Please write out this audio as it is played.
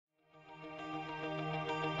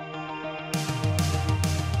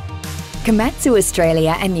Komatsu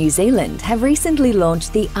Australia and New Zealand have recently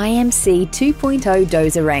launched the iMC 2.0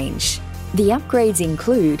 dozer range. The upgrades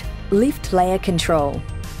include lift layer control,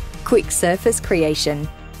 quick surface creation,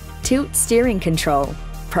 tilt steering control,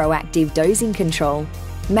 proactive dozing control,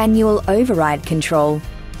 manual override control,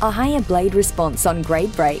 a higher blade response on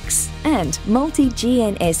grade brakes, and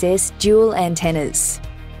multi-GNSS dual antennas.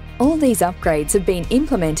 All these upgrades have been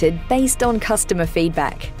implemented based on customer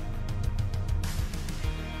feedback.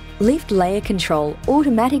 Lift layer control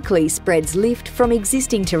automatically spreads lift from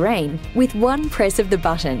existing terrain with one press of the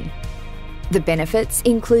button. The benefits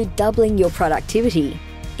include doubling your productivity,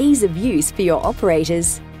 ease of use for your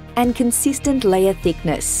operators, and consistent layer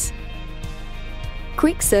thickness.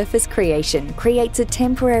 Quick surface creation creates a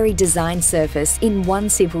temporary design surface in one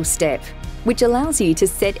simple step, which allows you to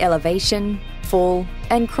set elevation, fall,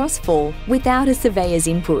 and cross-fall without a surveyor's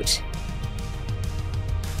input.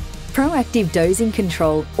 Proactive dozing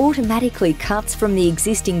control automatically cuts from the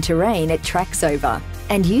existing terrain it tracks over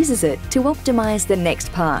and uses it to optimise the next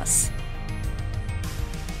pass.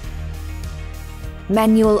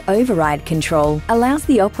 Manual override control allows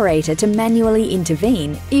the operator to manually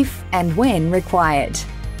intervene if and when required.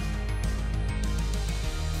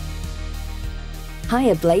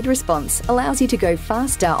 Higher blade response allows you to go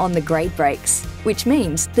faster on the grade brakes, which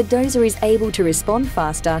means the dozer is able to respond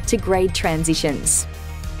faster to grade transitions.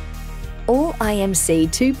 All iMC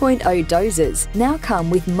 2.0 dozers now come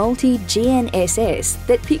with multi-GNSS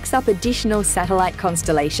that picks up additional satellite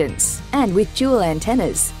constellations, and with dual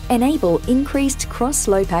antennas, enable increased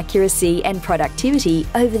cross-slope accuracy and productivity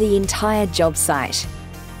over the entire job site.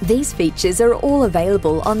 These features are all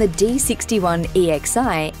available on the D61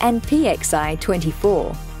 EXI and PXI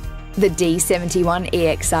 24, the D71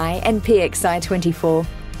 EXI and PXI 24,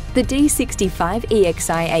 the D65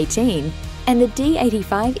 EXI 18, and the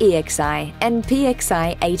D85 EXI and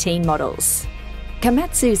PXI 18 models.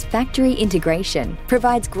 Komatsu's factory integration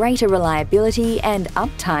provides greater reliability and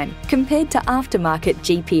uptime compared to aftermarket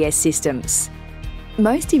GPS systems.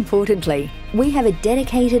 Most importantly, we have a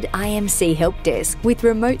dedicated iMC help desk with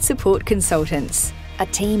remote support consultants, a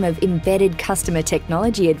team of embedded customer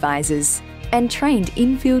technology advisors, and trained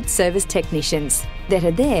in-field service technicians that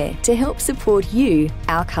are there to help support you,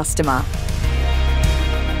 our customer.